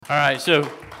All right,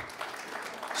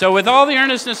 so with all the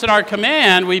earnestness at our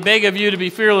command, we beg of you to be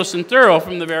fearless and thorough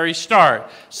from the very start.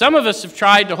 Some of us have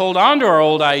tried to hold on to our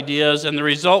old ideas, and the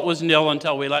result was nil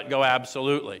until we let go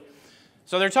absolutely.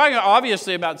 So they're talking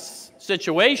obviously about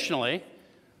situationally.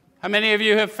 How many of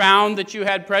you have found that you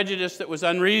had prejudice that was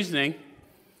unreasoning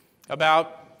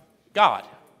about God,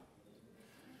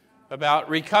 about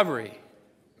recovery,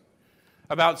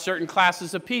 about certain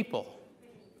classes of people?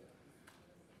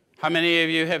 How many of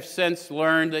you have since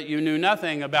learned that you knew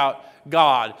nothing about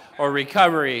God or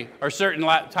recovery or certain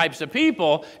types of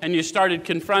people, and you started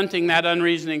confronting that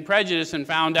unreasoning prejudice and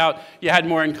found out you had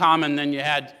more in common than you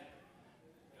had?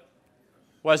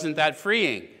 Wasn't that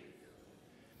freeing?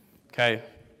 Okay.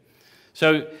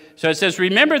 So it says,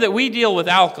 remember that we deal with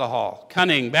alcohol,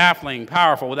 cunning, baffling,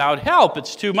 powerful. Without help,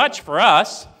 it's too much for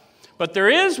us. But there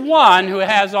is one who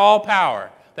has all power.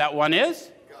 That one is?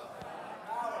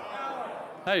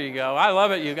 There you go. I love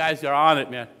it. You guys are on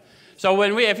it, man. So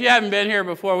if you haven't been here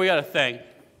before, we got to think.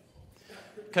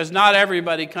 Because not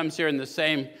everybody comes here in the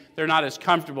same, they're not as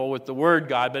comfortable with the word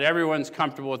God, but everyone's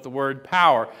comfortable with the word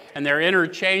power. And they're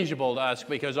interchangeable to us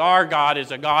because our God is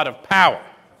a God of power.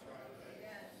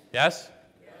 Yes?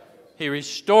 He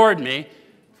restored me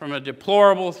from a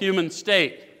deplorable human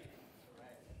state.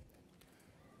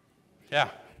 Yeah.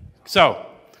 So,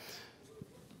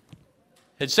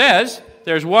 it says,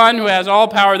 there's one who has all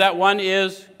power. That one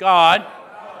is God.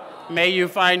 May you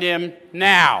find him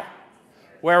now.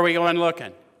 Where are we going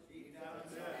looking?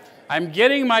 I'm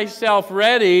getting myself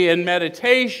ready in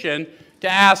meditation to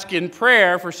ask in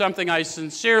prayer for something I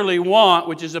sincerely want,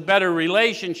 which is a better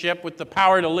relationship with the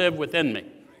power to live within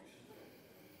me.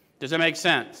 Does that make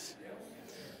sense?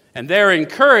 And they're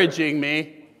encouraging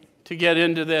me to get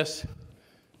into this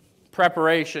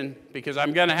preparation because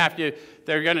I'm going to have to,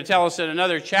 they're going to tell us in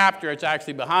another chapter, it's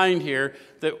actually behind here,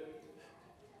 that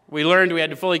we learned we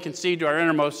had to fully concede to our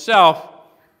innermost self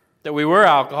that we were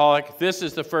alcoholic. This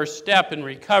is the first step in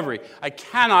recovery. I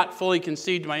cannot fully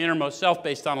concede to my innermost self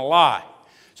based on a lie.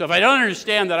 So if I don't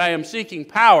understand that I am seeking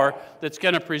power that's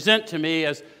going to present to me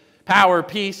as power,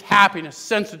 peace, happiness,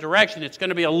 sense of direction, it's going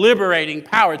to be a liberating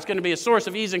power. It's going to be a source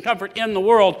of ease and comfort in the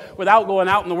world without going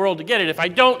out in the world to get it. If I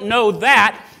don't know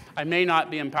that, I may not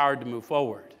be empowered to move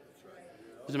forward.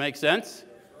 Does it make sense?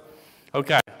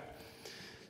 Okay.